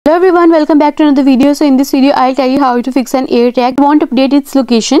Hello everyone, welcome back to another video. So in this video I'll tell you how to fix an AirTag. You want to update its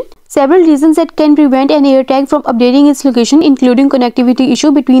location. Several reasons that can prevent an AirTag from updating its location, including connectivity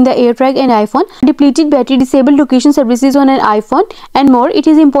issue between the AirTag and iPhone, depleted battery, disabled location services on an iPhone, and more. It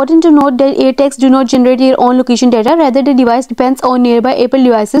is important to note that AirTags do not generate their own location data. Rather, the device depends on nearby Apple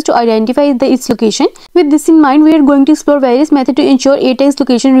devices to identify its location. With this in mind, we are going to explore various methods to ensure AirTag's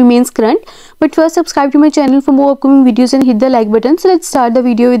location remains current. But first, subscribe to my channel for more upcoming videos and hit the like button. So let's start the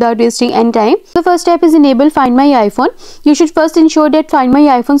video without wasting any time. The first step is enable Find My iPhone. You should first ensure that Find My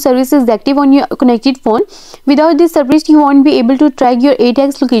iPhone service is active on your connected phone. Without this service, you won't be able to track your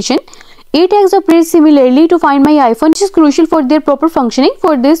AirTag's location. AirTags operate similarly to Find My iPhone, which is crucial for their proper functioning.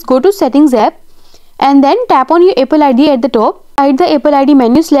 For this, go to Settings app and then tap on your Apple ID at the top. Hide the Apple ID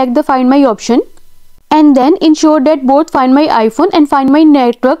menu, select the Find My option, and then ensure that both Find My iPhone and Find My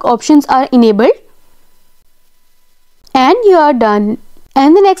Network options are enabled. And you are done.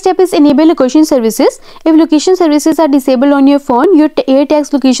 And the next step is enable location services. If location services are disabled on your phone, your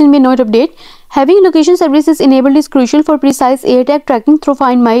AirTag's location may not update. Having location services enabled is crucial for precise AirTag tracking through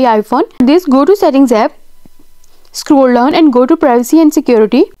Find My iPhone. This, go to Settings app, scroll down and go to Privacy and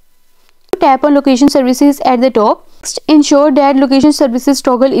Security. Tap on location services at the top. Next, ensure that location services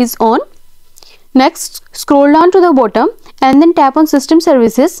toggle is on. Next, scroll down to the bottom and then tap on System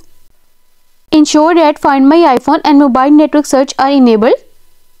Services. Ensure that Find My iPhone and Mobile Network Search are enabled.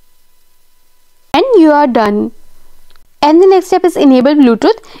 And you are done. And the next step is enable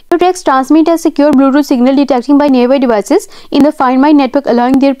Bluetooth. AirTags transmit a secure Bluetooth signal detecting by nearby devices in the Find My network,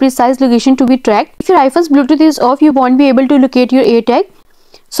 allowing their precise location to be tracked. If your iPhone's Bluetooth is off, you won't be able to locate your AirTag.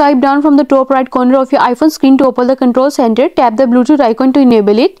 Swipe down from the top right corner of your iPhone screen to open the control center. Tap the Bluetooth icon to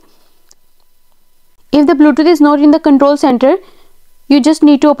enable it. If the Bluetooth is not in the control center, you just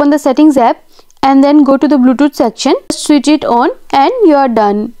need to open the Settings app and then go to the Bluetooth section, switch it on, and you are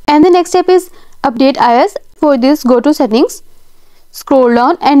done. And the next step is update iOS. For this, go to Settings, scroll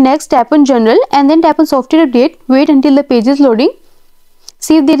down and next tap on General and then tap on Software Update. Wait until the page is loading.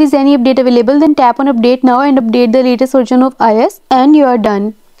 See if there is any update available, then tap on Update Now and update the latest version of iOS, and you are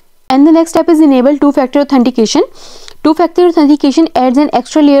done. And the next step is enable two-factor authentication. Two-factor authentication adds an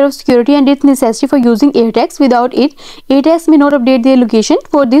extra layer of security and it's necessary for using AirTags. Without it, AirTags may not update their location.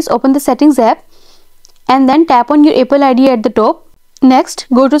 For this, open the Settings app and then tap on your Apple ID at the top. Next,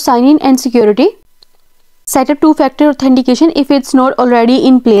 go to Sign In and Security. Set up two-factor authentication if it's not already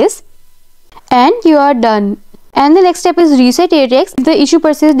in place. And you are done. And the next step is reset AirTags. If the issue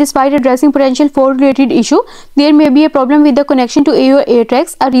persists despite addressing potential fault-related issue, there may be a problem with the connection to your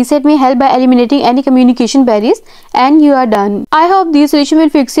AirTags. A reset may help by eliminating any communication barriers, and you are done. I hope this solution will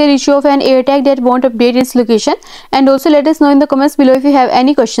fix your issue of an AirTag that won't update its location. And also let us know in the comments below if you have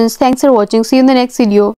any questions. Thanks for watching. See you in the next video.